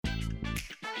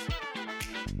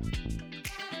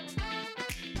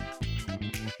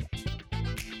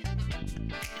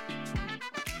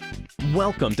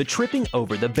Welcome to Tripping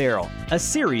Over the Barrel, a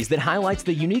series that highlights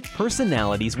the unique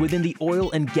personalities within the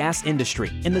oil and gas industry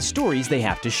and the stories they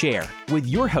have to share, with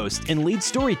your hosts and lead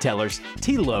storytellers,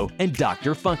 Tilo and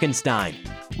Dr. Funkenstein.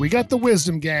 We got the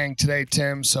Wisdom Gang today,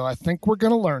 Tim, so I think we're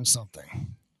going to learn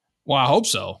something. Well, I hope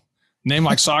so. Name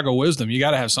like Saga Wisdom, you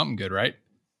got to have something good, right?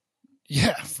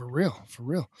 Yeah, for real.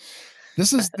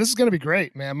 This is going to be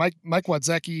great, man. Mike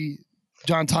Wadzecki,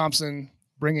 John Thompson,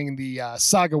 bringing the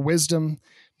Saga Wisdom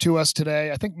to us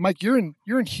today. I think, Mike, you're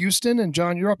in Houston, and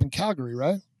John, you're up in Calgary,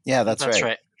 right? Yeah, that's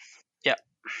right. Yeah.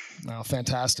 Oh,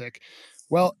 fantastic.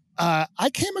 Well,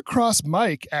 I came across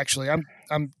Mike, actually.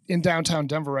 I'm in downtown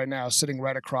Denver right now, sitting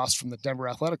right across from the Denver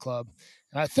Athletic Club.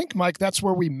 And I think, Mike, that's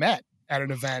where we met at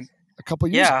an event a couple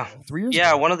years ago, 3 years ago.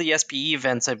 Yeah, one of the SPE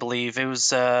events, I believe. It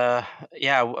was, we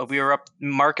were up,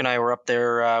 Mark and I were up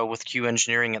there with Q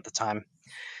Engineering at the time.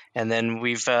 And then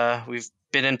we've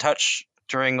been in touch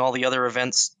during all the other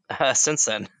events since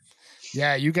then.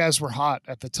 Yeah, you guys were hot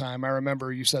at the time. I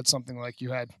remember you said something like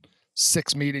you had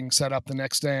 6 meetings set up the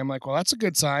next day. I'm like, well, that's a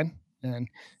good sign. And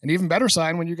an even better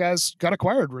sign when you guys got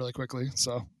acquired really quickly.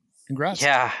 So congrats.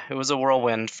 Yeah, it was a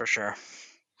whirlwind for sure.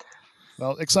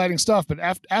 Well, exciting stuff. But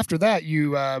after that,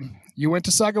 you went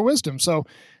to Saga Wisdom. So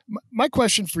my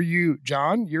question for you,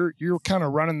 John, you're kind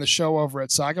of running the show over at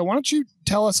Saga. Why don't you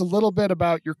tell us a little bit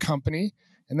about your company,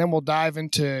 and then we'll dive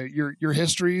into your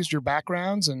histories, your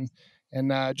backgrounds, and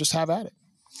just have at it.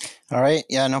 All right.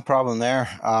 Yeah, no problem there.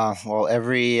 Well,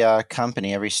 every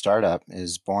company, every startup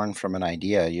is born from an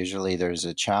idea. Usually there's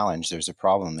a challenge, there's a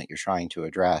problem that you're trying to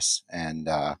address. And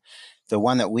the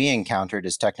one that we encountered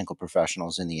as technical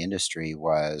professionals in the industry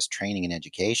was training and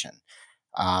education.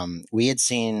 We had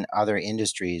seen other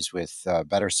industries with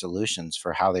better solutions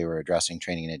for how they were addressing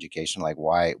training and education, like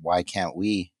why can't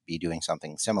we be doing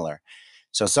something similar?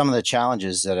 So some of the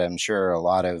challenges that I'm sure a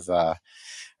lot of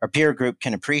our peer group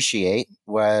can appreciate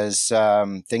was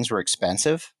things were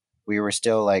expensive. We were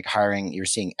still like hiring, you're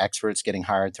seeing experts getting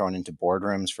hired, thrown into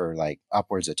boardrooms for like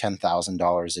upwards of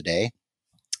 $10,000 a day.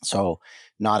 So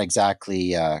not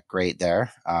exactly great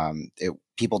there.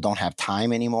 People don't have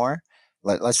time anymore.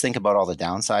 Let's think about all the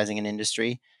downsizing in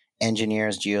industry.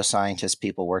 Engineers, geoscientists,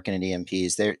 people working at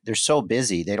EMPs, they're so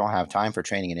busy, they don't have time for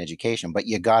training and education, but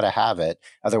you got to have it.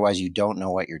 Otherwise, you don't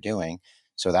know what you're doing.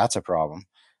 So that's a problem.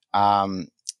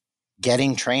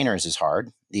 Getting trainers is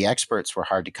hard. The experts were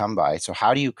hard to come by. So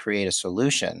how do you create a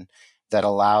solution that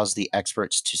allows the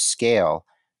experts to scale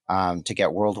to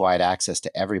get worldwide access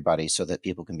to everybody so that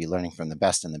people can be learning from the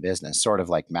best in the business, sort of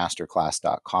like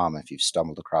masterclass.com if you've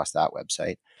stumbled across that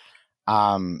website.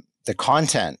 The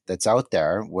content that's out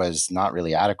there was not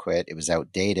really adequate. It was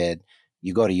outdated.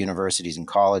 You go to universities and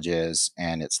colleges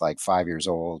and it's like 5 years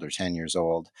old or 10 years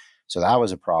old. So that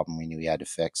was a problem we knew we had to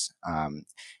fix.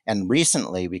 And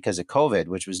recently, because of COVID,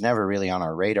 which was never really on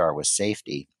our radar, was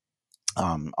safety.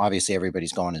 Obviously,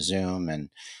 everybody's going to Zoom and,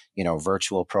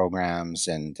 virtual programs.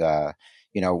 And,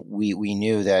 we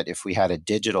knew that if we had a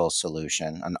digital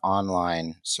solution, an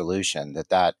online solution,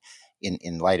 that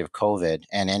in light of COVID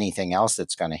and anything else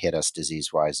that's going to hit us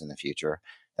disease-wise in the future,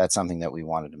 that's something that we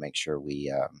wanted to make sure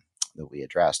we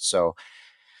addressed.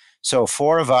 So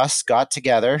 4 of us got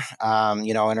together,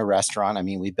 in a restaurant. I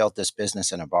mean, we built this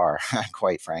business in a bar,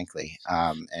 quite frankly.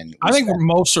 And I think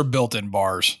most are built in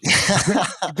bars.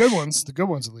 The good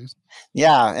ones at least.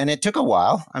 Yeah, and it took a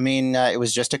while. I mean, it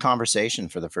was just a conversation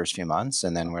for the first few months,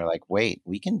 and then we're like, wait,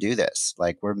 we can do this.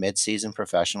 Like, we're mid-season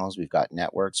professionals. We've got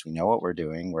networks. We know what we're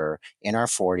doing. We're in our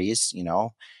 40s.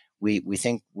 We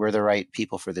think we're the right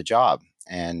people for the job.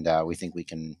 And we think we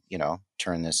can,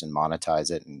 turn this and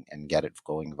monetize it and get it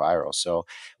going viral. So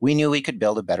we knew we could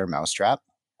build a better mousetrap.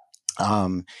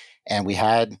 And we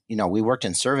had, we worked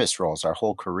in service roles our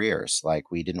whole careers. Like,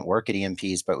 we didn't work at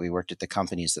EMPs, but we worked at the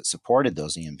companies that supported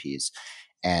those EMPs.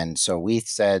 And so we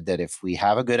said that if we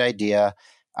have a good idea,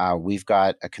 we've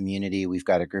got a community, we've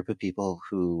got a group of people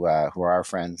who are our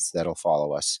friends that'll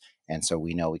follow us. And so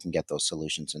we know we can get those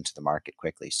solutions into the market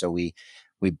quickly. So we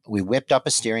whipped up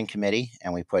a steering committee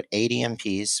and we put 8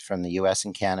 EMPs from the US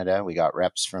and Canada. We got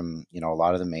reps from, a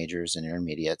lot of the majors and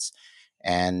intermediates.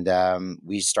 And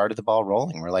we started the ball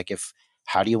rolling. We're like,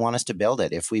 how do you want us to build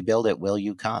it? If we build it, will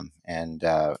you come? And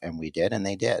we did, and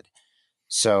they did.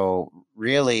 So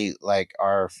really, like,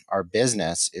 our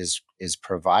business is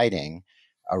providing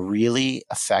a really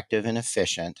effective and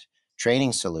efficient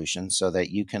training solution so that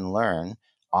you can learn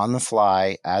on the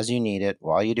fly as you need it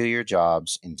while you do your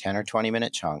jobs in 10 or 20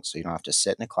 minute chunks. So you don't have to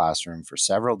sit in a classroom for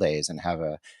several days and have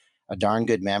a darn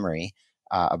good memory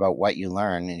about what you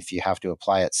learn if you have to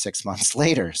apply it 6 months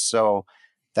later. So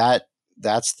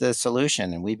that's the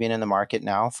solution. And we've been in the market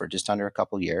now for just under a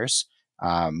couple of years.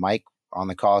 Mike on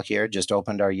the call here just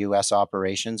opened our U.S.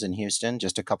 operations in Houston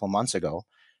just a couple months ago.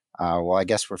 Well, I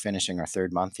guess we're finishing our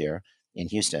third month here in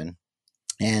Houston.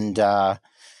 And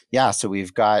so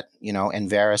we've got,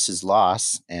 Enverus'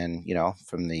 loss and,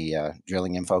 from the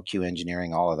Drilling Info, Q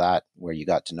Engineering, all of that, where you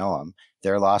got to know them,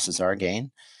 their loss is our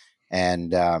gain.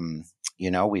 And,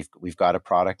 we've got a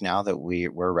product now that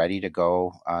we're ready to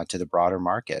go to the broader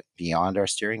market beyond our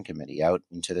steering committee out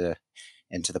into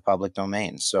the public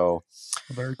domain. So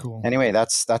very cool. Anyway,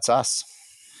 that's us.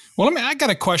 Well, I got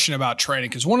a question about training,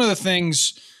 because one of the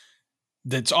things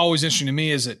that's always interesting to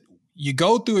me is that you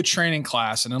go through a training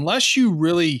class, and unless you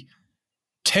really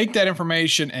take that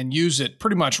information and use it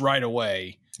pretty much right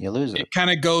away, you lose it. It kind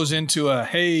of goes into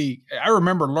hey, I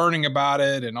remember learning about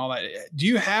it and all that. Do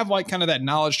you have like kind of that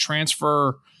knowledge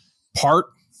transfer part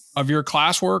of your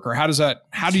classwork, or how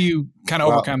do you kind of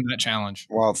overcome that challenge?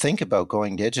 Well, think about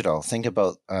going digital. Think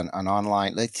about an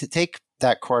online, like to take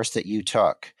that course that you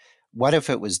took. What if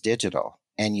it was digital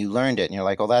and you learned it and you're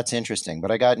like, oh, that's interesting,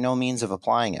 but I got no means of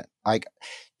applying it.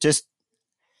 Just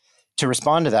to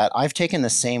respond to that, I've taken the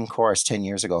same course 10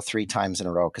 years ago 3 times in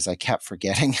a row because I kept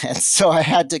forgetting it. So I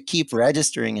had to keep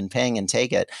registering and paying and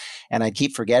take it. And I'd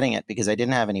keep forgetting it because I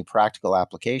didn't have any practical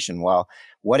application. Well,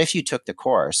 what if you took the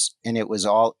course and it was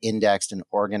all indexed and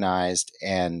organized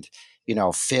and,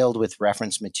 filled with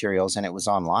reference materials, and it was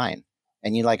online?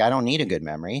 And you're like, I don't need a good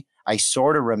memory. I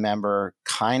sort of remember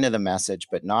kind of the message,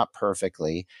 but not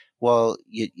perfectly. Well,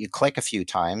 you click a few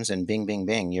times and bing, bing,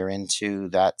 bing, you're into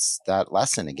that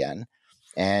lesson again,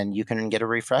 and you can get a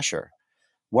refresher.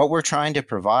 What we're trying to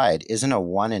provide isn't a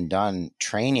one and done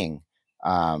training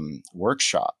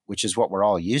workshop, which is what we're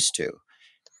all used to.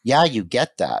 Yeah, you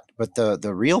get that. But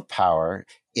the real power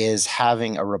is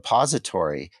having a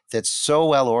repository that's so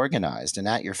well organized and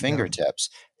at your fingertips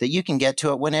that you can get to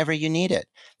it whenever you need it.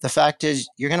 The fact is,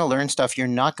 you're going to learn stuff you're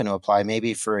not going to apply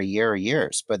maybe for a year or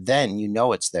years, but then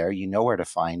it's there, where to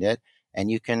find it, and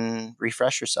you can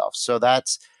refresh yourself. So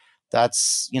that's a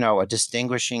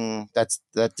distinguishing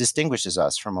that distinguishes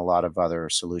us from a lot of other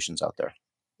solutions out there.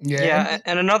 Yeah,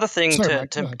 and another thing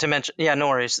to mention, no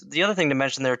worries. The other thing to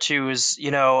mention there too is,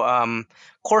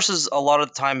 courses a lot of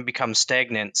the time become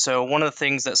stagnant. So one of the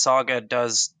things that Saga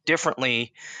does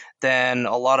differently than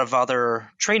a lot of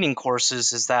other training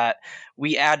courses is that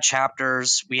we add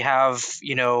chapters. We have,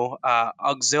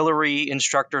 auxiliary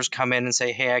instructors come in and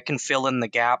say, hey, I can fill in the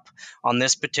gap on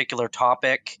this particular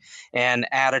topic and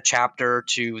add a chapter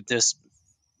to this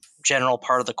general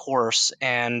part of the course.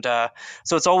 And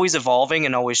so it's always evolving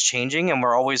and always changing, and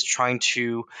we're always trying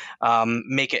to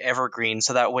make it evergreen,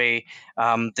 so that way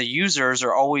the users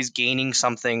are always gaining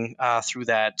something through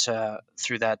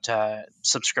that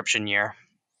subscription year.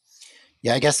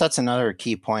 Yeah, I guess that's another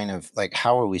key point of like,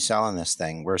 how are we selling this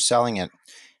thing? We're selling it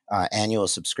annual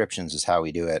subscriptions is how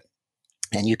we do it.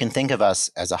 And you can think of us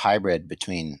as a hybrid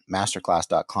between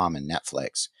masterclass.com and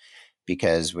Netflix,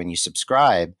 because when you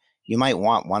subscribe, you might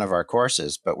want one of our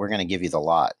courses, but we're going to give you the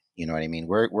lot. You know what I mean?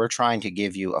 We're trying to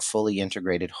give you a fully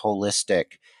integrated,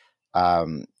 holistic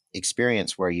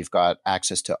experience where you've got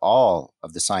access to all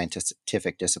of the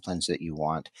scientific disciplines that you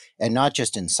want, and not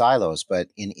just in silos, but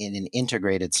in an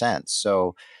integrated sense.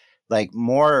 So like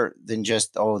more than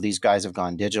just, oh, these guys have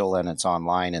gone digital and it's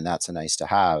online and that's a nice to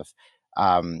have.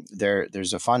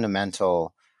 There's a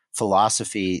fundamental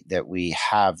philosophy that we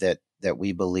have that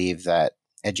we believe that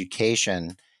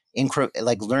education,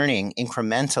 like learning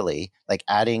incrementally, like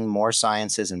adding more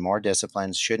sciences and more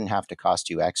disciplines, shouldn't have to cost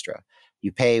you extra.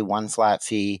 You pay one flat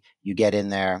fee, you get in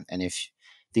there. And if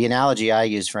the analogy I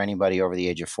use for anybody over the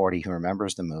age of 40 who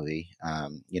remembers the movie,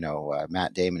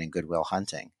 Matt Damon in Good Will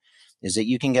Hunting, is that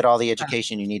you can get all the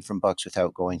education you need from books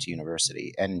without going to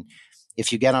university. And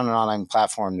if you get on an online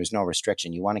platform, there's no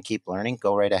restriction. You want to keep learning,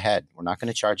 go right ahead. We're not going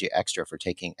to charge you extra for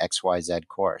taking XYZ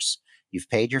course. You've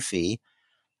paid your fee.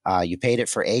 You paid it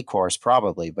for a course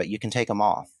probably, but you can take them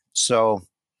all. So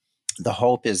the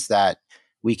hope is that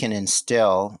we can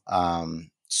instill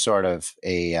sort of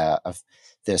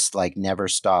this like never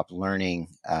stop learning,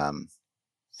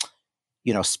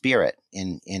 spirit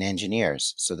in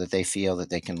engineers, so that they feel that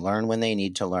they can learn when they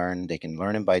need to learn. They can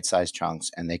learn in bite-sized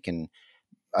chunks, and they can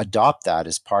adopt that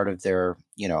as part of their,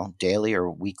 daily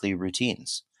or weekly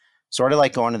routines. Sort of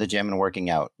like going to the gym and working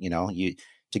out.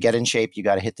 To get in shape, you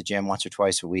got to hit the gym once or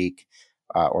twice a week,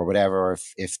 or whatever. Or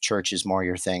if church is more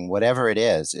your thing, whatever it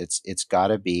is, it's got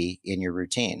to be in your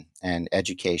routine, and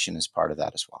education is part of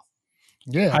that as well.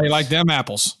 Yeah. How do you like them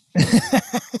apples?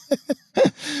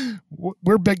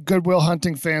 we're big Goodwill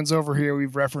Hunting fans over here.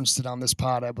 We've referenced it on this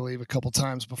pod, I believe, a couple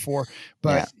times before.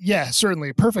 But yeah,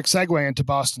 certainly perfect segue into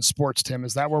Boston sports. Tim,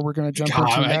 is that where we're going to jump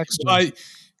into next?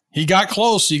 He got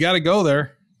close. You got to go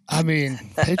there. I mean,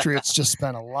 Patriots just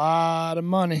spent a lot of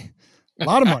money.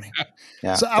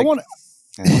 Yeah. So I want to.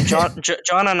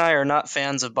 John and I are not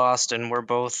fans of Boston. We're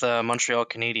both Montreal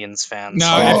Canadiens fans.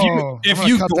 No, if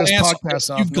you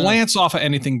glance off of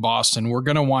anything Boston, we're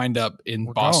going to wind up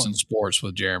in Boston sports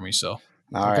with Jeremy. So,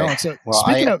 all right. So, well,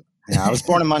 I was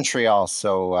born in Montreal,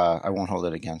 so I won't hold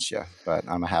it against you, but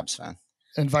I'm a Habs fan.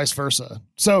 And vice versa.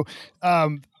 So, a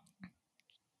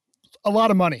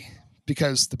lot of money,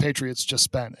 because the Patriots just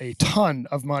spent a ton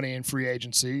of money in free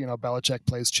agency. You know, Belichick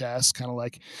plays chess, kind of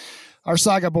like our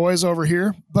Saga boys over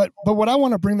here. But what I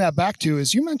want to bring that back to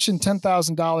is you mentioned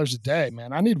 $10,000 a day,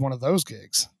 man. I need one of those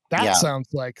gigs. That sounds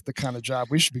like the kind of job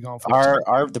we should be going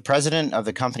for. The president of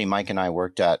the company Mike and I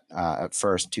worked at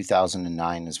first,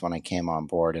 2009 is when I came on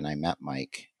board and I met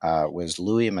Mike, was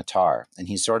Louis Matar. And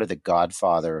he's sort of the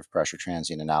godfather of pressure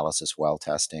transient analysis, well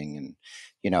testing. And,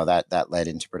 you know, that led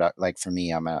into product. Like for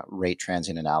me, I'm a rate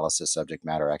transient analysis subject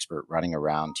matter expert running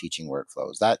around teaching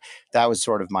workflows. That was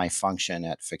sort of my function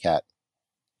at Fiket.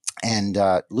 And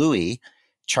Louis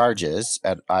charges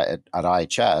at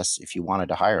IHS, if you wanted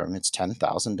to hire him, it's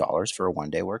 $10,000 for a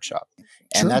one-day workshop.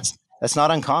 And that's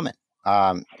not uncommon,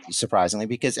 surprisingly,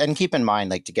 because, and keep in mind,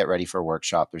 like to get ready for a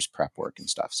workshop, there's prep work and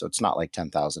stuff. So it's not like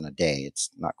 10,000 a day. It's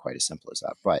not quite as simple as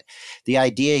that. But the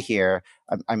idea here,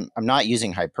 I'm not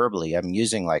using hyperbole. I'm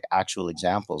using like actual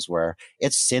examples where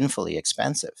it's sinfully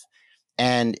expensive.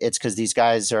 And it's because these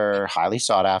guys are highly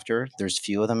sought after. There's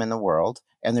few of them in the world.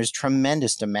 And there's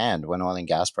tremendous demand when oil and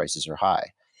gas prices are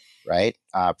high, right?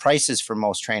 Prices for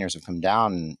most trainers have come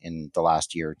down in the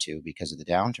last year or two because of the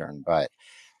downturn, but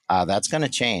that's going to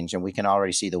change. And we can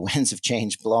already see the winds of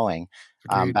change blowing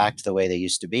back to the way they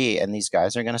used to be. And these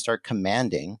guys are going to start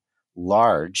commanding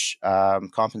large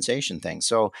compensation things.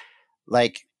 So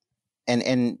like,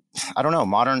 and I don't know,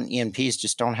 modern E&Ps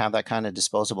just don't have that kind of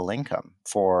disposable income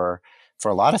for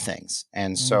a lot of things.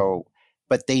 And so,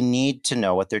 but they need to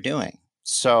know what they're doing.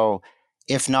 So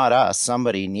if not us,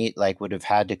 somebody would have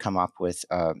had to come up with,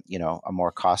 a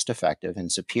more cost-effective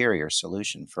and superior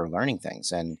solution for learning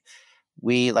things. And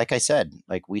we, like I said,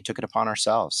 we took it upon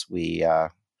ourselves. We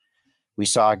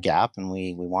saw a gap and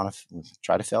we want to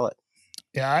try to fill it.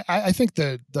 Yeah, I think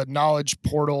the knowledge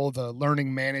portal, the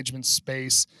learning management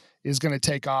space is going to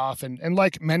take off. And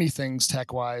like many things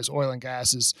tech-wise, oil and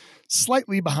gas is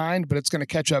slightly behind, but it's going to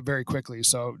catch up very quickly.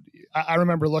 So I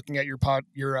remember looking at your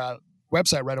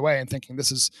website right away and thinking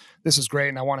this is great,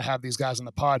 and I want to have these guys on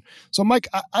the pod. So Mike,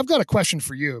 I've got a question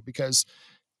for you, because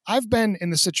I've been in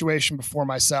the situation before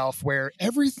myself where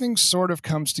everything sort of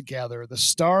comes together, the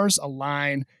stars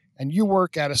align, and you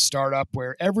work at a startup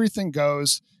where everything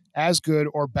goes as good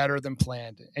or better than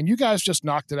planned. And you guys just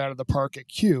knocked it out of the park at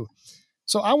Q.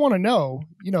 So I want to know,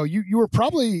 you were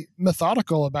probably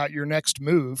methodical about your next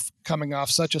move coming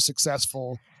off such a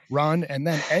successful run and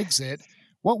then exit.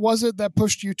 What was it that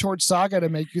pushed you towards Saga to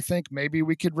make you think maybe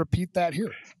we could repeat that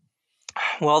here?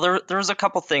 Well, there's a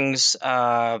couple things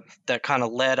that kind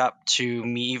of led up to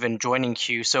me even joining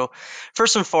Q. So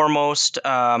first and foremost,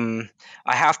 I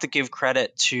have to give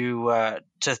credit to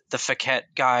the Fiket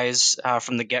guys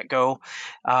from the get-go.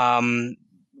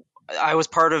 I was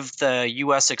part of the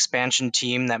U.S. expansion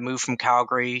team that moved from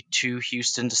Calgary to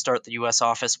Houston to start the U.S.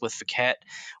 office with Fiket.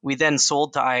 We then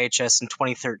sold to IHS in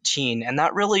 2013, and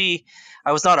that really,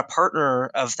 I was not a partner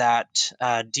of that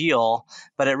deal,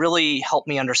 but it really helped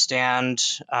me understand,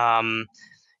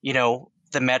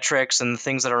 the metrics and the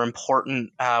things that are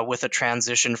important with a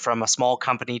transition from a small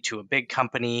company to a big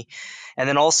company. And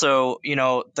then also,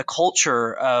 the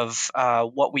culture of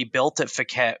what we built at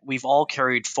Fiket, we've all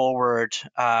carried forward,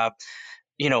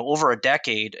 over a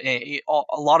decade. A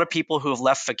lot of people who have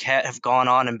left Fiket have gone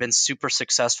on and been super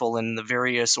successful in the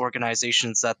various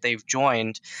organizations that they've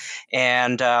joined.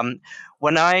 And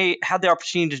when I had the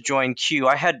opportunity to join Q,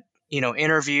 I had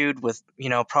interviewed with,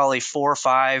 probably 4 or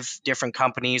 5 different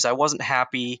companies. I wasn't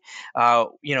happy,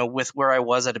 with where I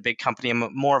was at a big company.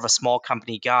 I'm more of a small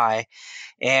company guy.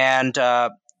 And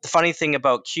the funny thing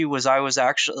about Q was I was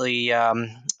actually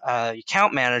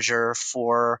account manager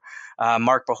for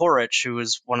Mark Bahorich, who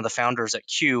was one of the founders at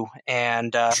Q.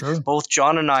 And both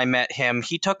John and I met him.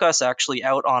 He took us actually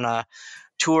out on a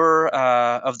tour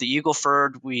of the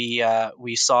Eagleford.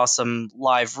 We saw some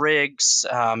live rigs.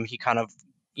 He kind of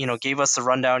gave us the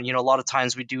rundown. A lot of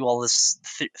times we do all this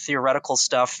theoretical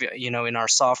stuff, in our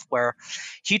software.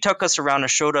 He took us around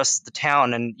and showed us the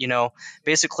town and,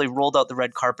 basically rolled out the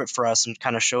red carpet for us and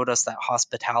kind of showed us that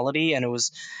hospitality. And it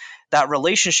was that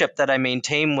relationship that I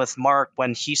maintained with Mark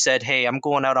when he said, "Hey, I'm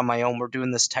going out on my own. We're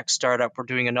doing this tech startup. We're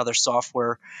doing another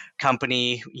software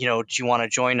company. Do you want to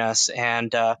join us?"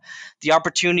 And the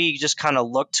opportunity just kind of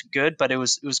looked good, but it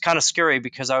was kind of scary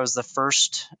because I was the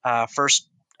first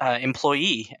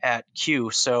employee at Q.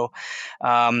 So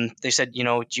they said,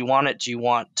 do you want it? Do you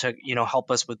want to, help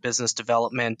us with business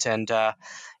development? And, I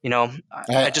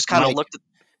just kind of looked at.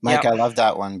 Mike, Yeah. I love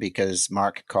that one because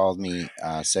Mark called me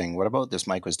saying, "What about this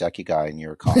Mike Wozdecky guy?" And you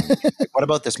were calling me, like, "What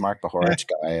about this Mark Bahorich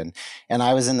guy?" And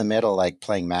I was in the middle, like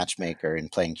playing matchmaker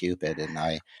and playing Cupid, and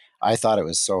I thought it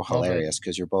was so hilarious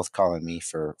because you're both calling me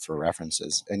for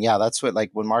references. And yeah, that's what, like,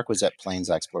 when Mark was at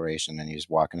Plains Exploration and he was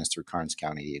walking us through Karnes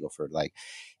County, Eagleford, like,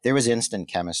 there was instant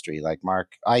chemistry. Like,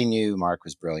 I knew Mark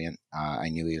was brilliant. I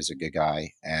knew he was a good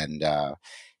guy, and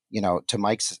to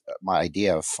my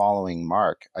idea of following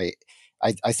Mark,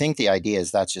 I think the idea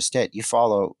is that's just it. You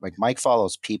follow, like Mike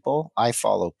follows people. I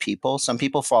follow people. Some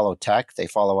people follow tech. They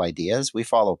follow ideas. We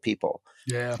follow people.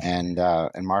 Yeah. And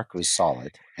Mark was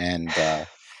solid. And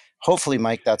hopefully,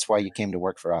 Mike, that's why you came to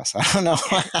work for us. I don't know.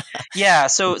 Yeah.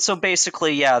 So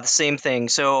basically, yeah, the same thing.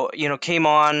 So, came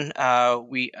on,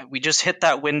 we just hit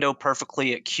that window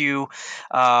perfectly at Q.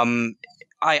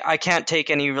 I can't take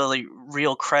any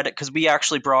real credit because we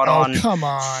actually brought on come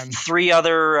on 3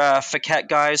 other Fiket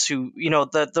guys who,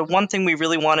 the one thing we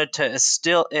really wanted to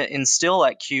instill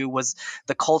at Q was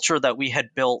the culture that we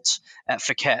had built at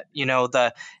Fiket.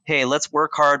 Hey, let's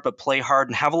work hard but play hard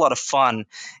and have a lot of fun.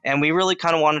 And we really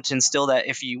kind of wanted to instill that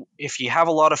if you have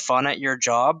a lot of fun at your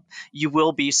job, you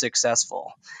will be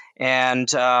successful. And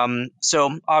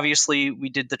so obviously we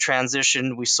did the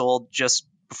transition. We sold just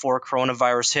before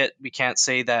coronavirus hit. We can't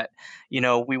say that,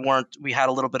 we had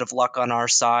a little bit of luck on our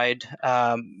side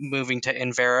moving to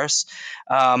Inveris.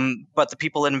 But the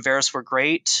people in Inveris were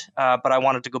great. But I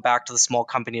wanted to go back to the small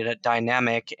company at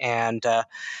Dynamic, and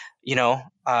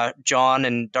John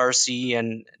and Darcy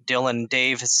and Dylan and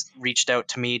Dave has reached out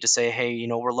to me to say, hey,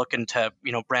 we're looking to,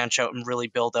 branch out and really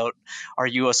build out our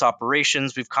U.S.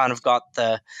 operations. We've kind of got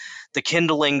the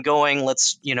kindling going.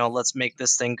 Let's make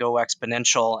this thing go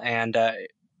exponential. And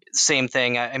same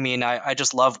thing. I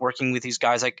just love working with these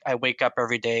guys. I wake up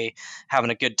every day having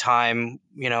a good time.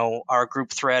 Our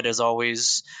group thread is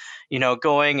always,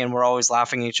 going, and we're always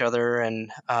laughing at each other and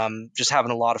just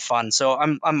having a lot of fun. So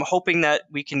I'm hoping that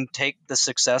we can take the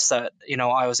success that,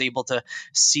 I was able to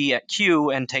see at Q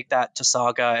and take that to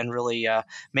Saga and really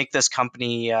make this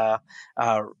company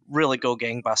really go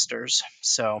gangbusters.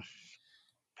 So.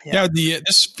 Yeah,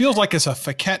 this feels like it's a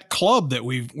Fiket club that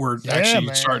we're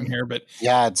actually starting here, but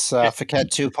yeah, it's Fiket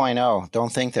 2.0.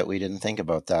 Don't think that we didn't think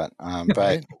about that,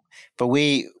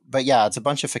 but yeah, it's a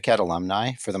bunch of Fiket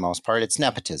alumni for the most part. It's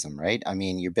nepotism, right? I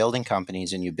mean, you're building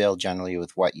companies and you build generally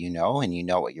with what you know and you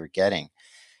know what you're getting.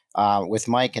 With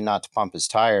Mike, and not to pump his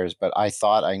tires, but I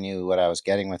thought I knew what I was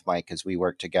getting with Mike because we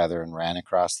worked together and ran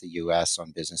across the U.S.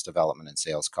 on business development and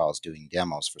sales calls doing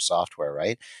demos for software,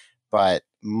 right? But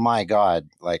my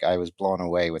God, like, I was blown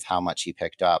away with how much he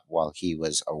picked up while he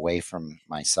was away from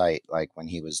my site. Like when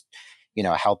he was,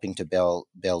 helping to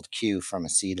build Q from a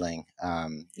seedling,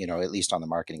 at least on the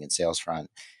marketing and sales front,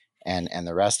 and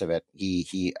the rest of it,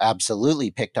 he absolutely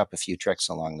picked up a few tricks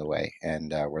along the way,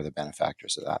 and we're the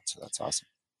benefactors of that. So that's awesome.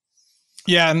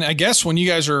 Yeah, and I guess when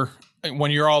you're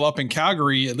all up in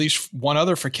Calgary, at least one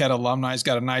other Fiket alumni's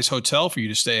got a nice hotel for you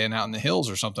to stay in out in the hills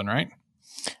or something, right?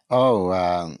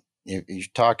 Oh. You're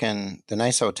talking, the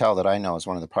nice hotel that I know is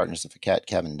one of the partners of Fiket,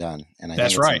 Kevin Dunn. And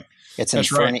That's right. It's in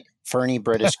Fernie,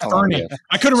 British Columbia.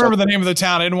 I couldn't remember the name of the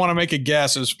town. I didn't want to make a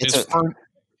guess. It's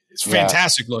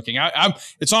fantastic looking.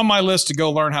 It's on my list to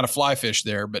go learn how to fly fish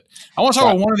there. But I want to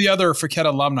talk about one of the other Fiket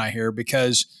alumni here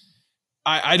because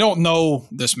I don't know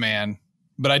this man,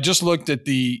 but I just looked at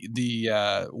the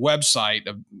website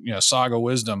of Saga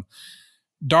Wisdom.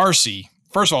 Darcy,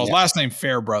 first of all, his last name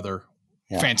Fairbrother.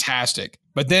 Yeah. Fantastic.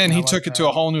 But then he took it to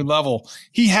a whole new level.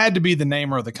 He had to be the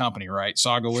namer of the company, right?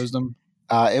 Saga Wisdom.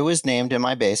 It was named in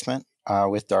my basement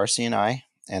with Darcy and I,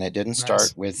 and it didn't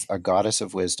start with a goddess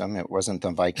of wisdom. It wasn't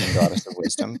the Viking goddess of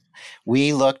wisdom.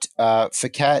 We looked,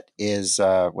 Fiket is,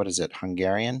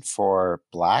 Hungarian for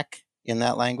black in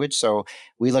that language. So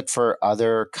we looked for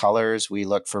other colors. We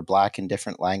looked for black in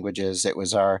different languages. It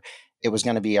was going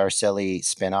to be our silly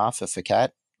spinoff of Fiket,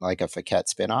 like a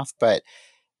Fiket spinoff.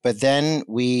 But then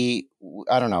we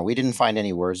didn't find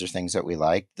any words or things that we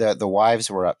liked. The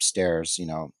wives were upstairs,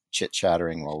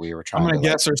 chit-chattering while we were trying to. I'm going to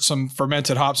guess there's some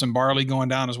fermented hops and barley going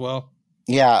down as well.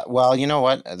 Yeah, well, you know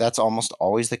what? That's almost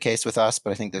always the case with us, but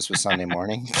I think this was Sunday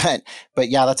morning. But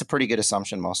yeah, that's a pretty good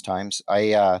assumption most times.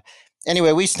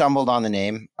 anyway, we stumbled on the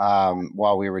name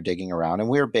while we were digging around, and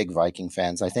we were big Viking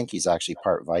fans. I think he's actually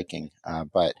part Viking,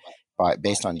 but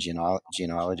based on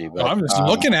genealogy. But I'm just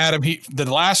looking at him.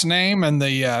 The last name and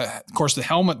of course, the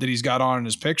helmet that he's got on in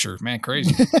his picture. Man,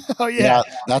 crazy. Oh yeah,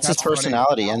 that's his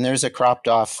personality. Funny. And there's a cropped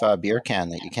off beer can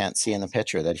that you can't see in the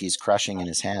picture that he's crushing in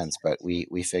his hands. But we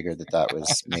figured that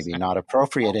was maybe not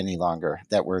appropriate any longer.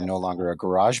 That we're no longer a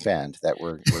garage band. That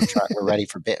we're ready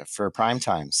for prime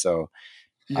time. So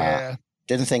yeah.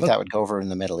 Didn't think that would go over in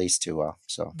the Middle East too well.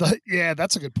 So yeah,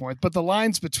 that's a good point. But the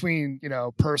lines between,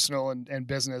 personal and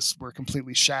business were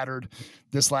completely shattered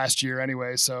this last year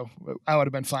anyway. So I would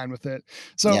have been fine with it.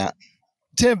 So yeah.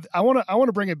 Tim, I want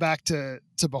to bring it back to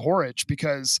Bohorich,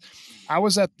 because I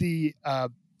was at the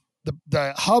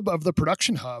hub of the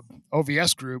production hub,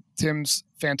 OVS Group, Tim's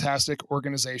fantastic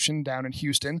organization down in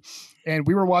Houston. And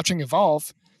we were watching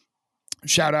Evolve.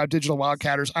 Shout out Digital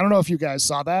Wildcatters. I don't know if you guys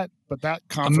saw that, but that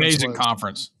conference amazing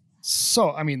conference.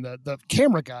 So, I mean, the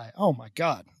camera guy, oh my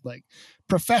God, like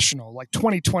professional, like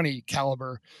 2020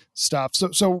 caliber stuff.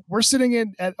 So we're sitting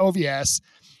in at OVS,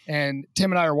 and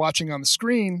Tim and I are watching on the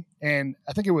screen, and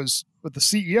I think it was with the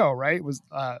CEO, right? It was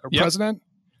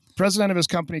president of his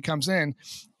company comes in,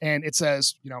 and it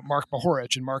says, Mark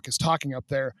Bohorich, and Mark is talking up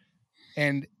there,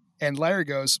 and Larry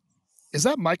goes, "Is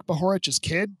that Mike Bohorich's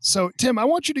kid?" So, Tim, I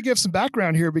want you to give some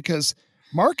background here, because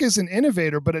Mark is an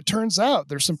innovator, but it turns out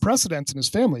there's some precedents in his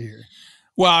family here.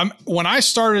 Well, when I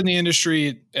started in the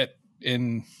industry that's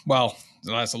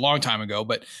a long time ago,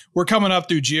 but we're coming up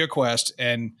through GeoQuest,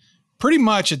 and pretty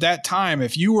much at that time,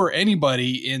 if you were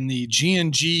anybody in the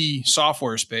G&G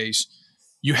software space,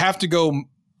 you had to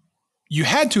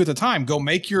at the time go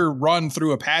make your run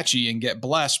through Apache and get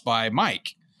blessed by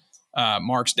Mike,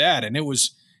 Mark's dad. And it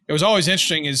was always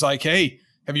interesting, is like, hey,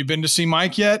 have you been to see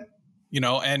Mike yet?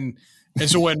 And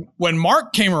so when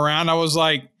Mark came around, I was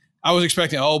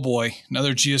expecting, oh boy,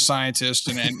 another geoscientist.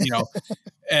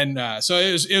 So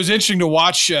it was interesting to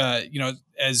watch,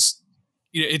 as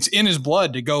it's in his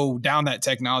blood to go down that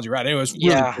technology route. It was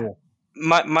really cool.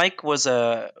 Mike was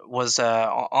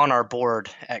on our board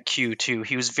at Q too.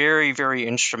 He was very, very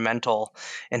instrumental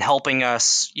in helping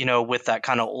us, with that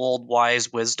kind of old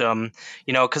wise wisdom,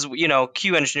 because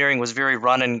Q engineering was very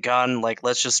run and gun, like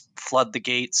let's just flood the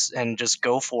gates and just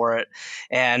go for it.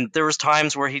 And there was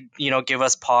times where he'd give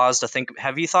us pause to think,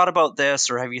 have you thought about this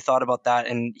or have you thought about that?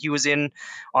 And he was in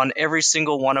on every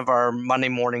single one of our Monday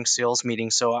morning sales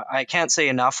meetings. So I can't say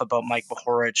enough about Mike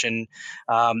Bohorich and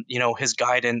his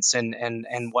guidance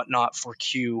and whatnot for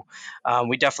Q.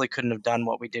 We definitely couldn't have done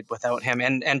what we did without him.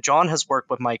 And John has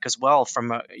worked with Mike as well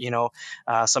from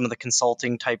some of the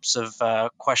consulting types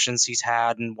of questions he's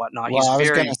had and whatnot. Well,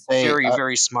 he's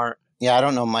very smart. Yeah, I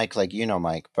don't know Mike like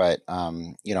Mike, but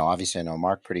obviously I know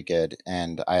Mark pretty good.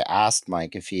 And I asked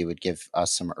Mike if he would give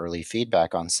us some early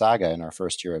feedback on Saga in our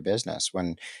first year of business,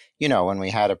 when we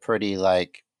had a pretty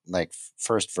like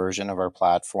first version of our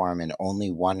platform and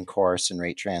only one course in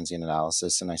rate transient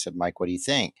analysis. And I said, Mike, what do you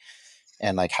think?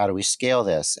 And like, how do we scale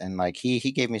this? And like, he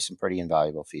gave me some pretty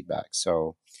invaluable feedback.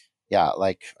 So yeah,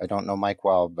 like I don't know Mike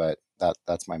well, but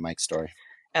that's my Mike story.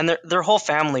 And their whole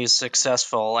family is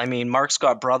successful. I mean, Mark's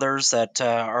got brothers that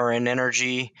are in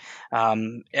energy.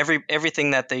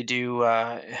 Everything that they do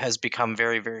has become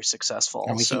very, very successful.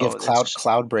 And we can give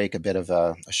Cloudbreak a bit of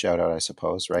a shout out, I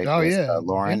suppose, right? Oh, with, yeah.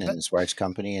 Lauren and his wife's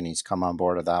company, and he's come on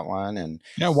board of that one. And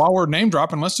yeah, while we're name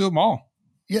dropping, let's do them all.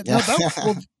 Yeah. No,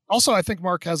 also, I think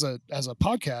Mark has a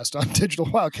podcast on Digital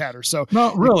Wildcatters. So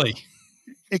no, really.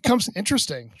 It comes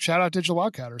interesting. Shout out Digital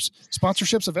Wildcatters.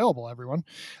 Sponsorships available, everyone.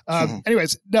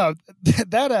 Anyways, no,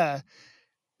 that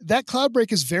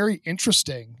Cloudbreak is very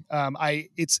interesting.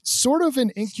 It's sort of an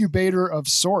incubator of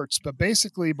sorts, but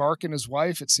basically Mark and his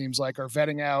wife, it seems like, are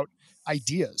vetting out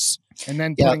ideas and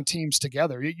then putting teams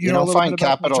together. You don't find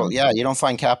capital. Yeah, you don't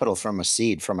find capital from a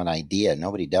seed, from an idea.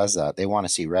 Nobody does that. They want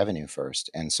to see revenue first,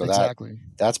 and so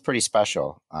that's pretty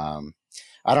special.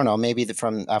 I don't know. Maybe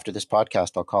after this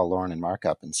podcast, I'll call Lauren and Mark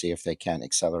up and see if they can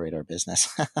accelerate our business.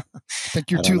 I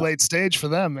think you're too late stage for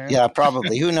them, man. Yeah,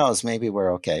 probably. Who knows? Maybe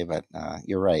we're okay, but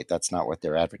you're right. That's not what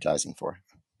they're advertising for.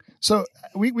 So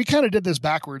we kind of did this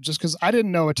backwards just because I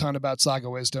didn't know a ton about Saga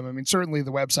Wisdom. I mean, certainly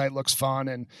the website looks fun,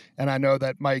 and I know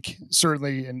that Mike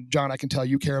certainly, and John, I can tell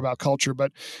you care about culture,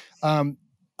 but I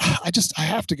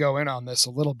have to go in on this a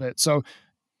little bit. So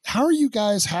how are you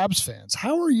guys Habs fans?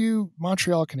 How are you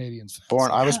Montreal Canadiens fans?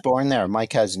 I was born there.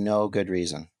 Mike has no good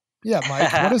reason. Yeah,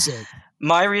 Mike, what is it?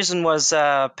 My reason was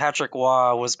Patrick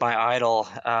Waugh was my idol.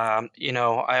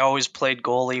 I always played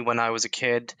goalie when I was a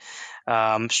kid,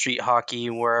 street hockey,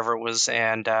 wherever it was.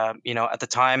 And, at the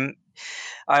time,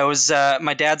 I was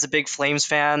my dad's a big Flames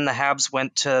fan. The Habs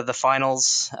went to the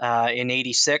finals in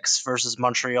 '86 versus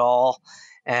Montreal,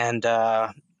 and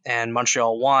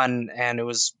Montreal won, and it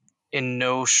was in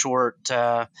no short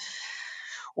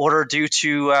order due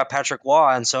to Patrick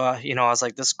Waugh. And so, I was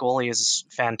like, this goalie is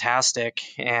fantastic.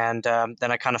 And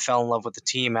then I kind of fell in love with the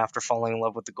team after falling in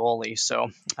love with the goalie.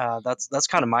 So that's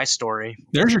kind of my story.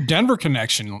 There's your Denver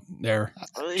connection there.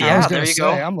 Yeah, there you go.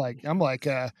 I'm like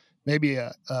maybe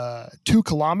 2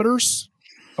 kilometers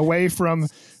away from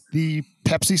the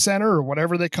Pepsi Center or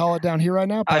whatever they call it down here right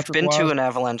now. I've been to an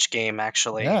Avalanche game,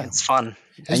 actually. Yeah. It's fun.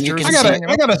 And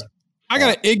I got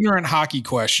an ignorant hockey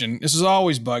question. This has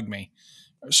always bugged me.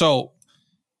 So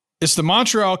it's the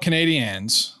Montreal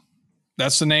Canadiens.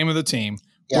 That's the name of the team.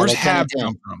 Yeah, where's Habs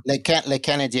come from? Les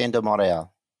Canadiens de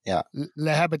Montréal. Yeah.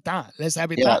 Les habitants.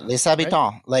 Yeah, les habitants.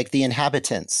 Right? Like the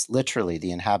inhabitants. Literally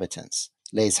the inhabitants.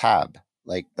 Les Hab.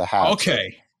 Like the Habs.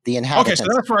 Okay. The inhabitants. Okay,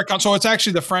 so that's where it comes. So it's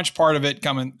actually the French part of it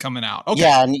coming out. Okay.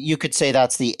 Yeah, and you could say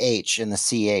that's the H and the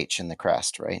CH in the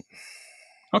crest, right?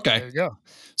 Okay. There you go.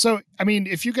 So, I mean,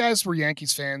 if you guys were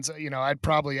Yankees fans, I'd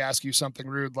probably ask you something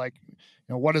rude like,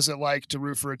 what is it like to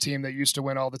root for a team that used to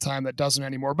win all the time that doesn't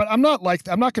anymore? But I'm not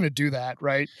going to do that,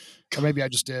 right? Or maybe I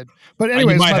just did. But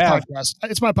anyway, podcast.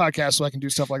 It's my podcast, so I can do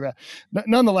stuff like that.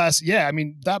 Nonetheless, yeah, I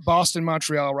mean, that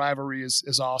Boston-Montreal rivalry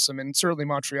is awesome, and certainly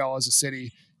Montreal as a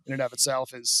city in and of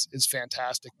itself is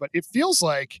fantastic. But it feels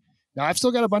like now I've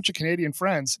still got a bunch of Canadian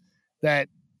friends that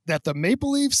the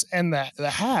Maple Leafs and the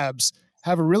Habs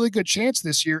have a really good chance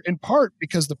this year, in part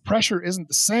because the pressure isn't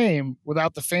the same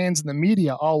without the fans and the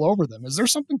media all over them. Is there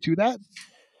something to that?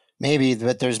 Maybe,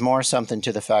 but there's more something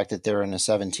to the fact that they're in a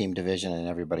 7-team division and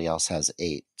everybody else has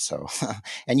 8. So,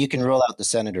 and you can rule out the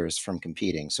Senators from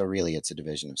competing. So really it's a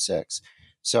division of 6.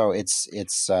 So it's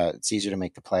easier to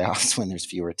make the playoffs when there's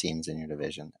fewer teams in your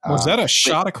division. Was that a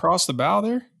shot across the bow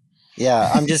there? Yeah,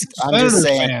 I'm just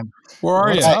saying. Fan. Where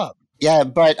are you? Yeah,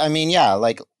 but I mean, yeah,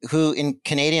 like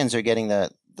Canadians are getting the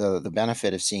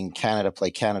benefit of seeing Canada play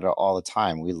Canada all the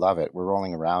time. We love it. We're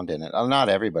rolling around in it. Not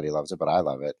everybody loves it, but I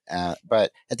love it.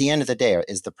 But at the end of the day,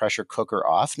 is the pressure cooker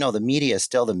off? No, the media is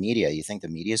still the media. You think the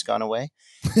media's gone away?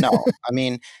 No. I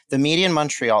mean, the media in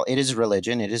Montreal, it is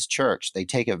religion. It is church. They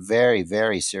take it very,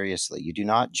 very seriously. You do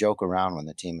not joke around when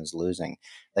the team is losing.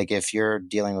 Like if you're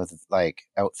dealing with like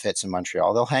outfits in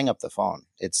Montreal, they'll hang up the phone.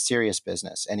 It's serious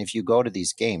business. And if you go to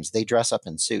these games, they dress up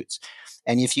in suits.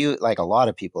 And if you, like a lot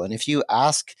of people, and if you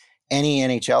ask any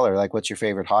NHLer, like, what's your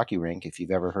favorite hockey rink? If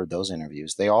you've ever heard those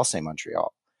interviews, they all say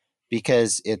Montreal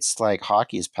because it's like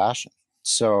hockey is passion.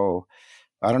 So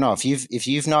I don't know if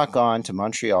you've not gone to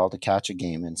Montreal to catch a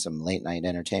game and some late night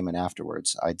entertainment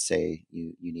afterwards, I'd say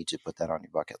you need to put that on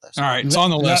your bucket list. All right. It's on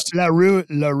the list. La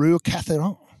Rue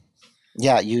Catherine.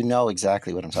 Yeah, you know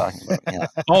exactly what I'm talking about. Yeah.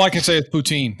 All I can say is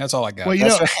poutine. That's all I got.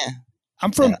 Well,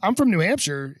 I'm from New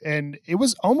Hampshire, and it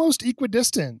was almost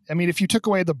equidistant. I mean, if you took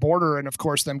away the border, and of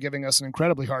course them giving us an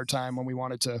incredibly hard time when we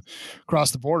wanted to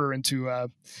cross the border into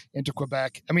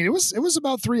Quebec. I mean, it was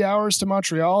about 3 hours to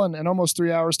Montreal and almost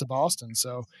 3 hours to Boston.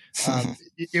 So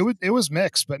it was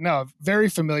mixed, but no, very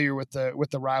familiar with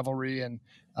the rivalry, and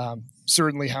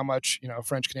certainly how much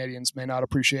French Canadians may not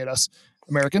appreciate us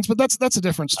Americans, but that's a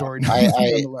different story.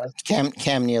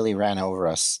 Cam nearly ran over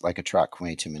us like a truck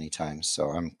way too many times, so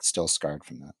I'm still scarred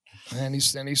from that. And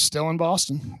he's still in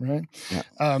Boston, right?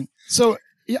 Yeah. So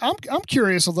yeah, I'm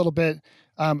curious a little bit.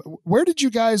 Where did you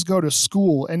guys go to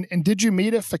school, and did you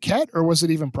meet at Fiquette, or was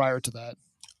it even prior to that?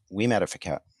 We met at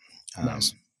Fiquette.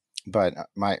 Nice. But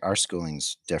our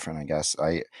schooling's different, I guess.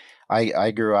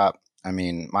 I grew up. I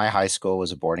mean, my high school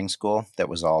was a boarding school that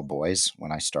was all boys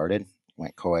when I started.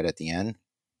 Went co-ed at the end.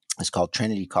 It's called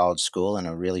Trinity College School in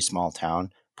a really small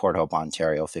town, Port Hope,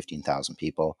 Ontario, 15,000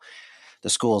 people. The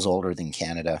school is older than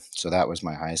Canada, so that was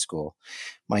my high school.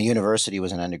 My university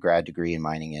was an undergrad degree in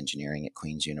mining engineering at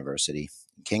Queen's University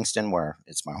in Kingston, where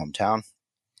it's my hometown,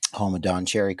 home of Don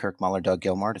Cherry, Kirk Muller, Doug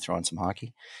Gilmore, to throw in some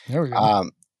hockey. There we go.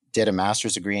 Did a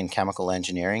master's degree in chemical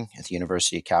engineering at the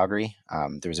University of Calgary.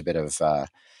 There was a bit of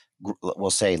we'll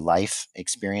say life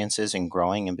experiences and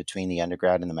growing in between the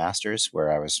undergrad and the master's,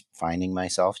 where I was finding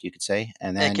myself, you could say.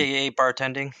 And then AKA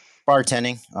bartending.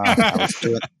 I was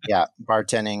doing,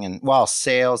 bartending and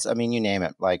sales. I mean, you name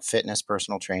it, like fitness,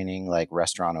 personal training, like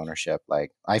restaurant ownership.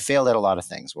 Like I failed at a lot of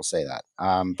things. We'll say that.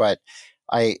 But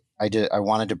I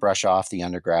wanted to brush off the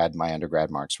undergrad. My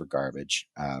undergrad marks were garbage,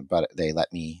 but they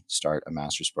let me start a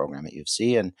master's program at U of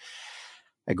C, and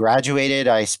I graduated.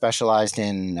 I specialized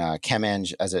in chem-eng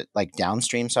as a like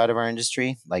downstream side of our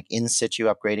industry, like in situ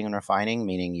upgrading and refining,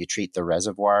 meaning you treat the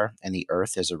reservoir and the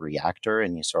earth as a reactor,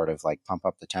 and you sort of like pump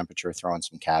up the temperature, throw in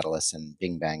some catalysts, and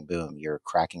bing bang boom, you're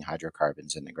cracking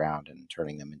hydrocarbons in the ground and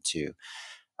turning them into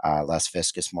less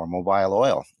viscous, more mobile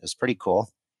oil. It was pretty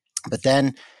cool. But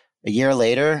then a year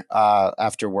later,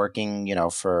 after working,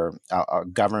 for a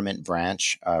government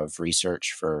branch of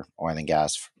research for oil and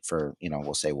gas, for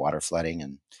we'll say water flooding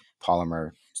and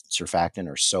polymer surfactant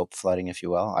or soap flooding, if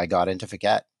you will, I got into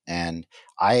Phuket, and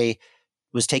I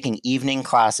was taking evening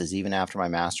classes even after my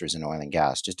master's in oil and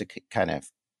gas, just to kind of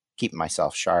keep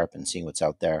myself sharp and seeing what's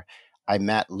out there. I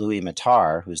met Louis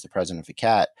Matar, who's the president of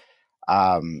Phuket,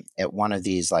 at one of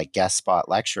these like guest spot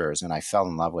lecturers, and I fell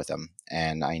in love with him,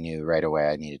 and I knew right away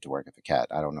I needed to work at Phuket.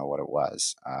 I don't know what it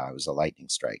was. It was a lightning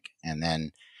strike. And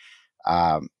then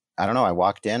I don't know, I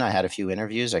walked in, I had a few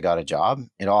interviews, I got a job.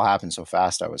 It all happened so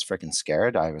fast. I was freaking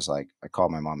scared. I was like, I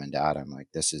called my mom and dad. I'm like,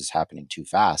 this is happening too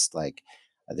fast. Like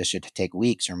this should take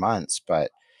weeks or months. But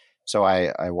so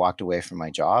I walked away from my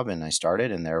job and I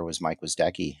started, and there was Mike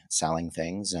Wozdecky selling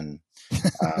things, and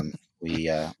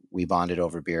we bonded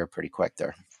over beer pretty quick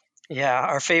there. Yeah,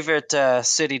 our favorite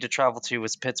city to travel to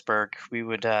was Pittsburgh. We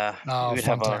would have town.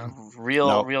 a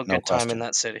real good time question. in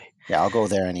that city. Yeah, I'll go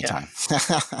there anytime.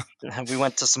 Yeah. We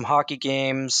went to some hockey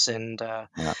games and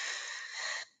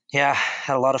had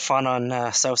a lot of fun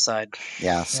on South Side.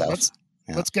 Yeah, South.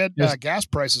 Let's get gas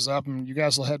prices up, and you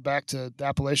guys will head back to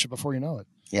Appalachia before you know it.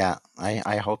 Yeah,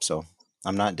 I hope so.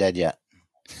 I'm not dead yet.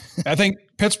 I think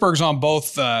Pittsburgh's on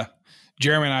both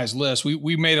Jeremy and I's list.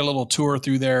 We made a little tour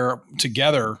through there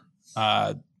together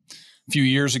a few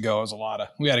years ago.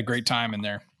 We had a great time in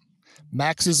there.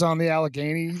 Max is on the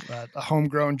Allegheny, a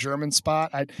homegrown German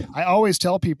spot. I always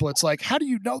tell people, it's like, how do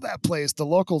you know that place? The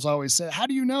locals always say, how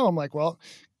do you know? I'm like, well,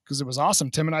 because it was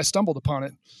awesome. Tim and I stumbled upon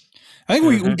it. I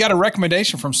think we got a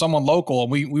recommendation from someone local,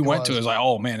 and we went to it. It was like,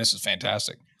 oh man, this is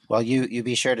fantastic. Well, you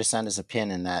be sure to send us a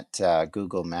pin in that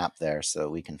Google map there so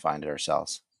we can find it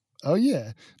ourselves. Oh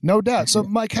yeah, no doubt. So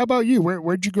Mike, how about you?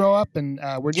 Where'd you grow up, and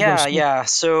where'd you go to school? Yeah.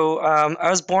 So I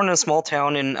was born in a small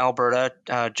town in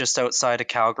Alberta, just outside of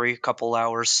Calgary, a couple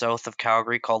hours south of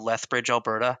Calgary, called Lethbridge,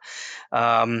 Alberta.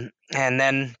 And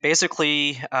then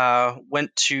basically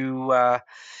went to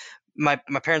my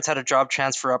parents had a job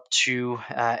transfer up to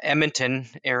Edmonton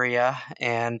area,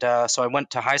 and so I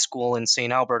went to high school in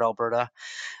St. Albert, Alberta.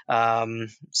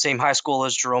 Same high school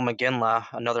as Jerome McGinley,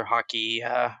 another hockey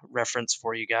reference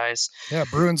for you guys. Yeah,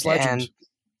 Bruins legend.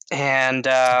 And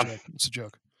it's a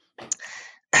joke.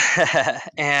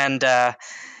 And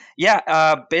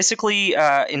basically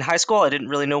in high school I didn't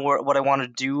really know what I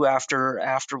wanted to do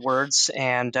afterwards,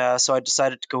 and so I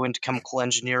decided to go into chemical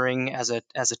engineering as a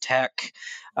tech.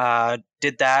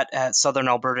 Did that at Southern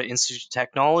Alberta Institute of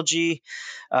Technology.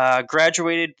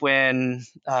 Graduated when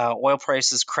oil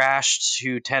prices crashed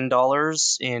to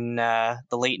 $10 in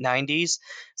the late 90s.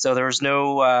 So there was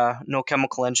no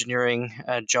chemical engineering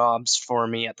jobs for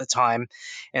me at the time,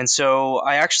 and so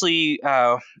I actually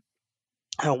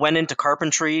I went into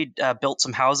carpentry, built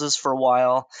some houses for a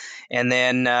while, and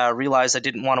then realized I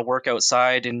didn't want to work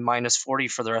outside in minus 40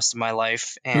 for the rest of my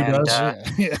life. And Who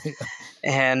does?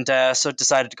 and so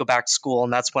decided to go back to school,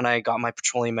 and that's when I got my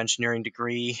petroleum engineering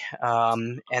degree.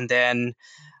 And then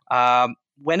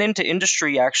went into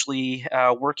industry, actually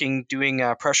doing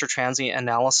pressure transient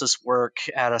analysis work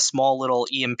at a small little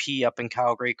E&P up in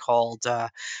Calgary called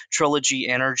Trilogy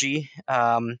Energy.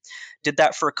 Did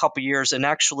that for a couple years, and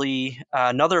actually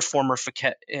another former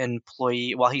Phuket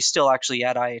employee, well, he's still actually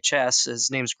at IHS,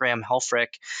 his name's Graham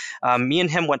Helfrich. Me and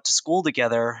him went to school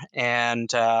together,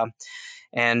 and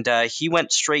he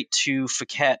went straight to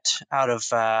Phuket out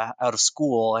of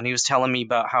school, and he was telling me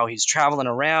about how he's traveling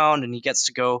around, and he gets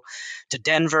to go to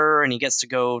Denver, and he gets to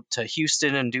go to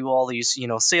Houston and do all these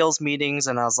sales meetings.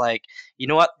 And I was like, you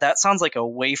know what, that sounds like a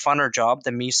way funner job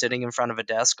than me sitting in front of a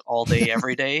desk all day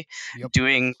every day Yep.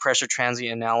 doing pressure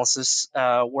transient analysis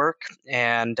work.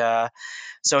 And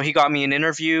so he got me an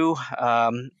interview.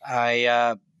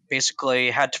 I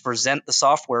basically had to present the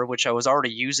software, which I was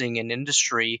already using in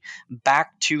industry,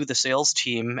 back to the sales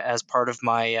team as part of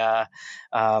my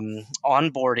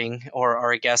onboarding,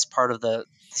 or I guess part of the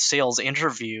sales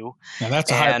interview. Now that's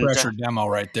a high pressure demo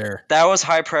right there. That was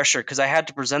high pressure because I had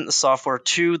to present the software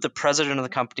to the president of the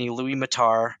company, Louis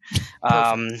Matar,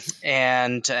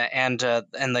 and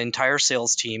the entire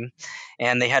sales team,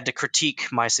 and they had to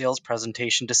critique my sales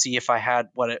presentation to see if I had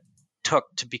what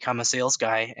took to become a sales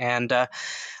guy. And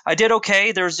I did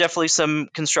okay. There was definitely some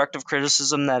constructive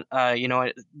criticism that,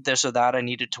 this or that I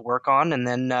needed to work on. And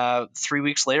then 3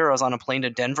 weeks later, I was on a plane to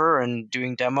Denver and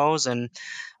doing demos, and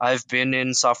I've been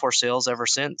in software sales ever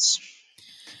since.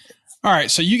 All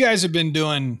right. So you guys have been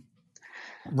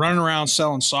running around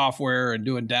selling software and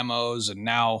doing demos, and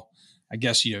now I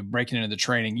guess, breaking into the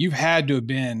training. You've had to have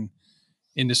been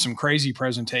into some crazy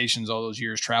presentations all those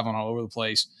years, traveling all over the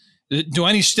place. Do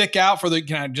any stick out for the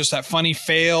just that funny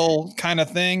fail kind of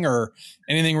thing, or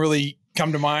anything really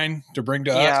come to mind to bring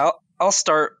to us? Yeah, I'll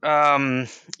start.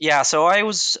 So I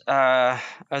was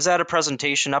at a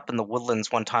presentation up in the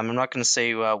Woodlands one time. I'm not going to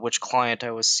say which client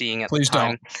I was seeing at the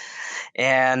time. Don't.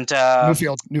 And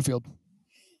Newfield.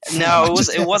 No,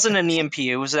 it wasn't an EMP.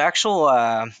 It was an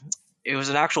actual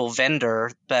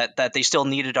vendor that they still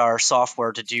needed our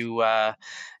software to do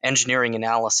engineering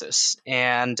analysis.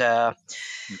 And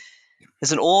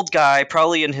as an old guy,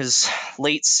 probably in his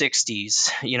late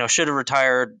 60s, should have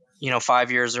retired,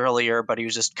 5 years earlier, but he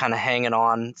was just kind of hanging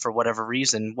on for whatever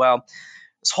reason. Well,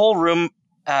 this whole room,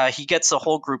 he gets a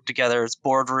whole group together. It's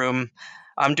boardroom.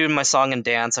 I'm doing my song and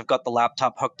dance. I've got the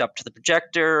laptop hooked up to the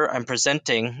projector. I'm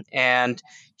presenting, and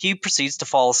he proceeds to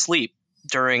fall asleep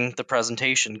during the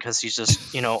presentation because he's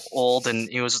just, old, and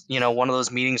it was, one of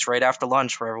those meetings right after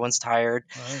lunch where everyone's tired.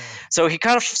 Oh. So he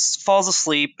kind of falls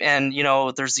asleep, and,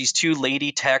 there's these two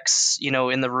lady techs,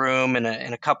 in the room, and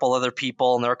a couple other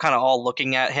people, and they're kind of all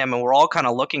looking at him, and we're all kind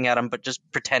of looking at him, but just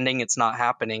pretending it's not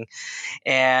happening.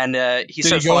 And he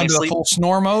starts falling asleep. Did he go into full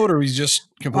snore mode, or he's just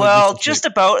completely just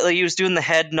about, he was doing the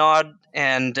head nod,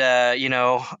 and,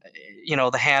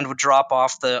 the hand would drop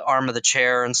off the arm of the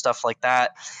chair and stuff like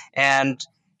that. And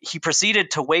he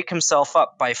proceeded to wake himself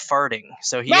up by farting.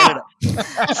 So he ended up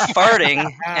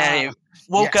farting, and he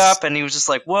woke up, and he was just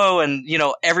like, whoa. And,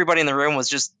 everybody in the room was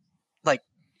just like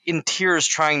in tears,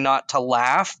 trying not to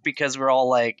laugh, because we're all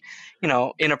like,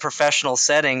 in a professional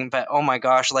setting. But oh my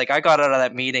gosh, like, I got out of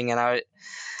that meeting and I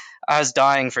was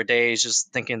dying for days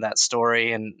just thinking that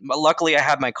story. And luckily I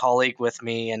had my colleague with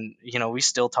me, and, we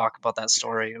still talk about that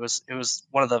story. It was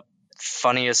one of the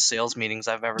funniest sales meetings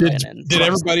I've ever been in. Did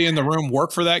everybody in the room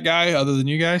work for that guy other than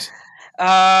you guys?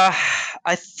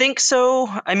 I think so.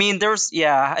 I mean,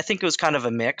 I think it was kind of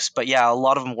a mix, but yeah, a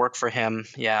lot of them work for him.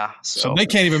 Yeah. So they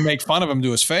can't even make fun of him to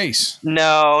his face.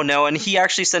 No. And he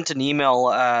actually sent an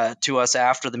email to us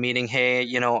after the meeting. Hey,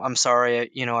 I'm sorry,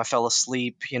 I fell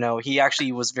asleep. He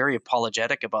actually was very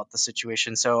apologetic about the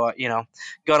situation. So,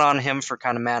 good on him for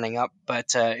kind of manning up,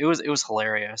 but it was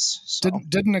hilarious. So.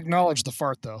 Didn't acknowledge the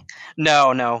fart though.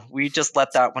 No. We just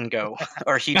let that one go.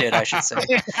 Or he did, I should say.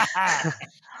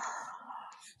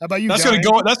 How about you? That's Johnny?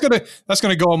 That's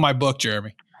gonna go in my book,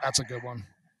 Jeremy. That's a good one.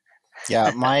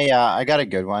 Yeah, I got a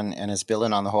good one, and it's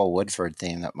building on the whole Woodford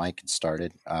theme that Mike had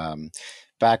started.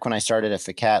 Back when I started at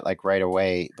Ficat, like right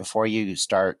away, before you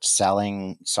start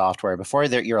selling software, before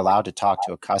you're allowed to talk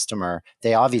to a customer,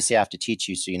 they obviously have to teach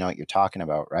you so you know what you're talking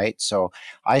about, right? So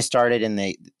I started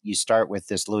you start with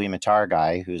this Louis Matar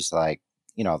guy who's like,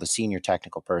 the senior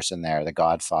technical person there, the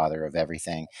godfather of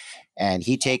everything. And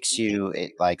he takes you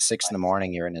at like 6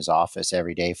 a.m. You're in his office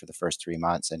every day for the first 3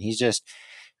 months. And he's just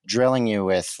drilling you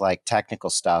with like technical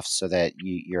stuff so that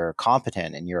you're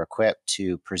competent and you're equipped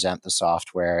to present the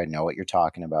software and know what you're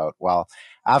talking about. Well,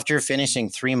 after finishing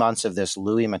 3 months of this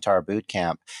Louis Matar boot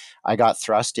camp, I got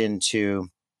thrust into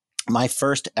my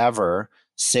first ever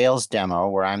sales demo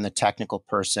where I'm the technical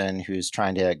person who's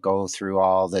trying to go through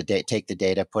all the take the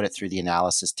data, put it through the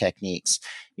analysis techniques,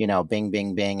 bing,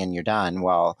 bing, bing, and you're done.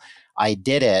 Well, I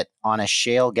did it on a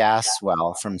shale gas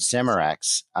well from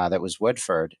Cimarex that was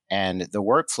Woodford. And the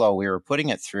workflow we were putting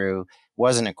it through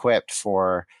wasn't equipped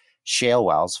for shale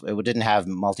wells. It didn't have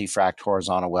multi-fract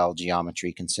horizontal well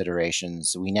geometry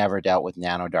considerations. We never dealt with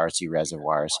nano-Darcy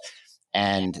reservoirs.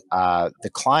 And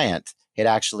the client had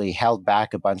actually held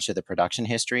back a bunch of the production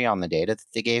history on the data that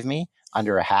they gave me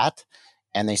under a hat.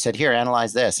 And they said, here,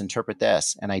 analyze this, interpret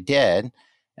this. And I did.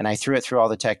 And I threw it through all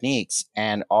the techniques,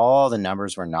 and all the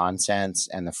numbers were nonsense,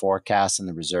 and the forecasts and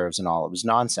the reserves and all, it was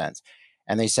nonsense.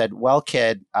 And they said, well,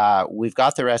 kid, we've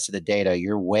got the rest of the data.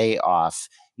 You're way off.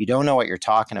 You don't know what you're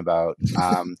talking about.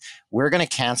 We're going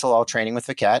to cancel all training with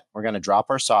Ficat. We're going to drop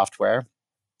our software.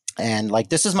 And like,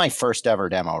 this is my first ever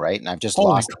demo, right? And I've just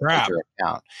lost the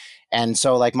account. And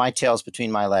so like my tail's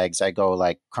between my legs, I go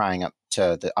like crying up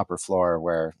to the upper floor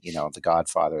where, the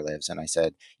Godfather lives. And I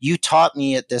said, you taught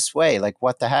me it this way. Like,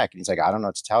 what the heck? And he's like, I don't know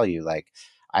what to tell you. Like,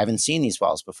 I haven't seen these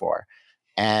wells before.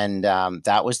 And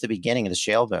that was the beginning of the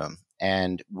shale boom.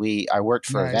 And I worked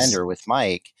for a vendor with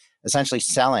Mike, essentially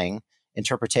selling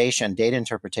data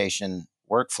interpretation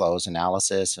workflows,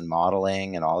 analysis and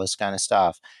modeling and all this kind of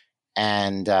stuff.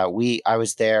 And I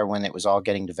was there when it was all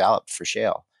getting developed for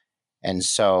shale. And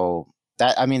so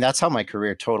that's how my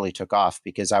career totally took off,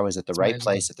 because I was at the right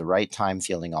place at the right time,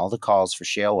 fielding all the calls for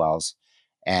shale wells.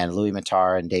 And Louis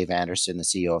Matar and Dave Anderson, the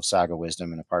CEO of Saga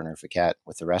Wisdom and a partner of Fiquet,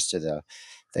 with the rest of the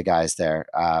guys there,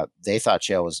 they thought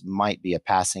shale might be a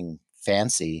passing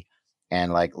fancy,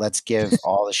 and like, let's give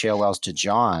all the shale wells to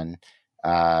John,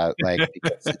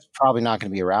 because it's probably not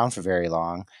going to be around for very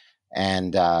long.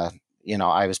 And I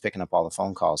was picking up all the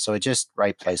phone calls, so it just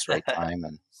right place, right time.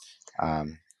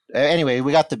 And anyway,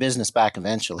 we got the business back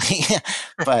eventually,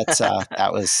 but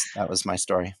that was my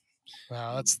story.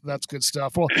 Wow, that's good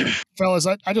stuff. Well, fellas,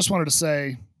 I just wanted to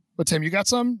say, but Tim, you got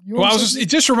some? It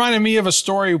just reminded me of a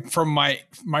story from my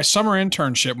summer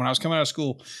internship when I was coming out of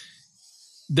school.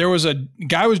 There was a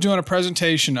guy who was doing a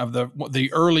presentation of the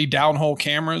early downhole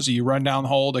cameras. You run down the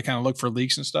hole to kind of look for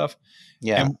leaks and stuff.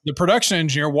 Yeah. And the production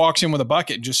engineer walks in with a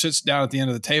bucket and just sits down at the end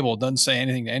of the table, doesn't say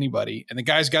anything to anybody. And the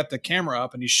guy's got the camera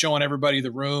up and he's showing everybody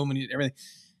the room and everything.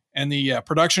 And the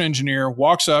production engineer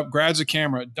walks up, grabs the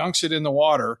camera, dunks it in the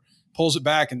water, pulls it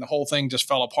back, and the whole thing just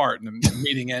fell apart and the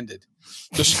meeting ended.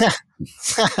 Just well,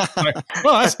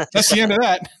 that's the end of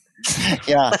that.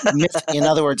 Yeah. In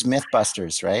other words,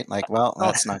 Mythbusters, right? Like, well,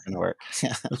 that's not going to work.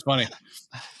 That's funny.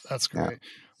 That's great. Yeah.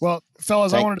 Well,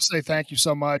 fellas, I wanted to say thank you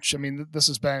so much. I mean, this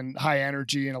has been high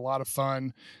energy and a lot of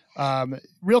fun.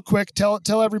 Real quick,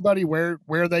 tell everybody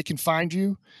where they can find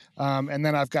you. And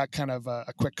then I've got kind of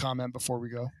a quick comment before we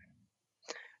go.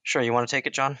 Sure. You want to take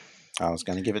it, John? I was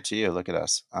going to give it to you. Look at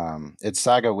us. It's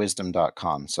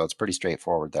sagawisdom.com. So it's pretty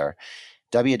straightforward there.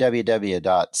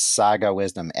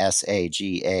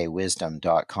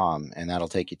 www.sagawisdom.com, and that'll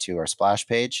take you to our splash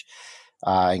page.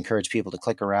 I encourage people to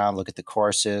click around, look at the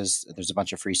courses. There's a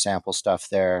bunch of free sample stuff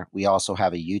there. We also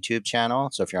have a YouTube channel.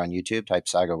 So if you're on YouTube, type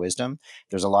Saga Wisdom.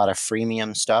 There's a lot of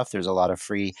freemium stuff. There's a lot of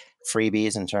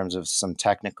freebies in terms of some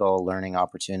technical learning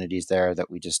opportunities there that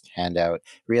we just hand out,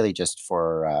 really just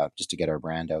for just to get our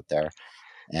brand out there.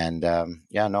 And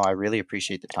I really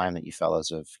appreciate the time that you fellows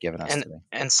have given us today.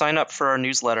 And sign up for our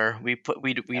newsletter. We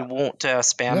won't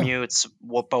spam you. It's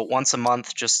about once a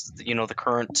month, just the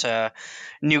current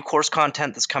new course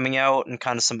content that's coming out and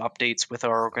kind of some updates with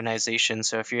our organization.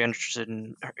 So if you're interested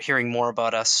in hearing more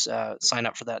about us, sign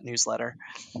up for that newsletter.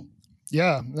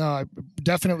 Yeah, no, I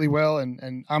definitely will,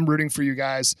 and I'm rooting for you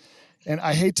guys. And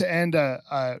I hate to end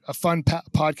a fun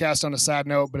podcast on a sad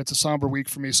note, but it's a somber week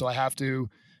for me, so I have to.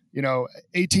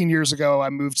 18 years ago, I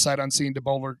moved sight unseen to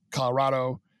Boulder,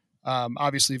 Colorado.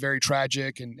 Obviously, very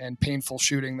tragic and painful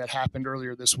shooting that happened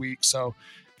earlier this week. So,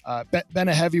 been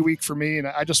a heavy week for me, and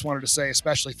I just wanted to say,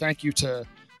 especially thank you to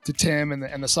Tim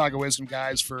and the Saga Wisdom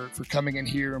guys for coming in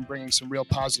here and bringing some real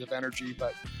positive energy.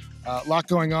 But a lot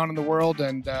going on in the world,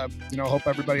 and hope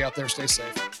everybody out there stays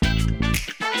safe.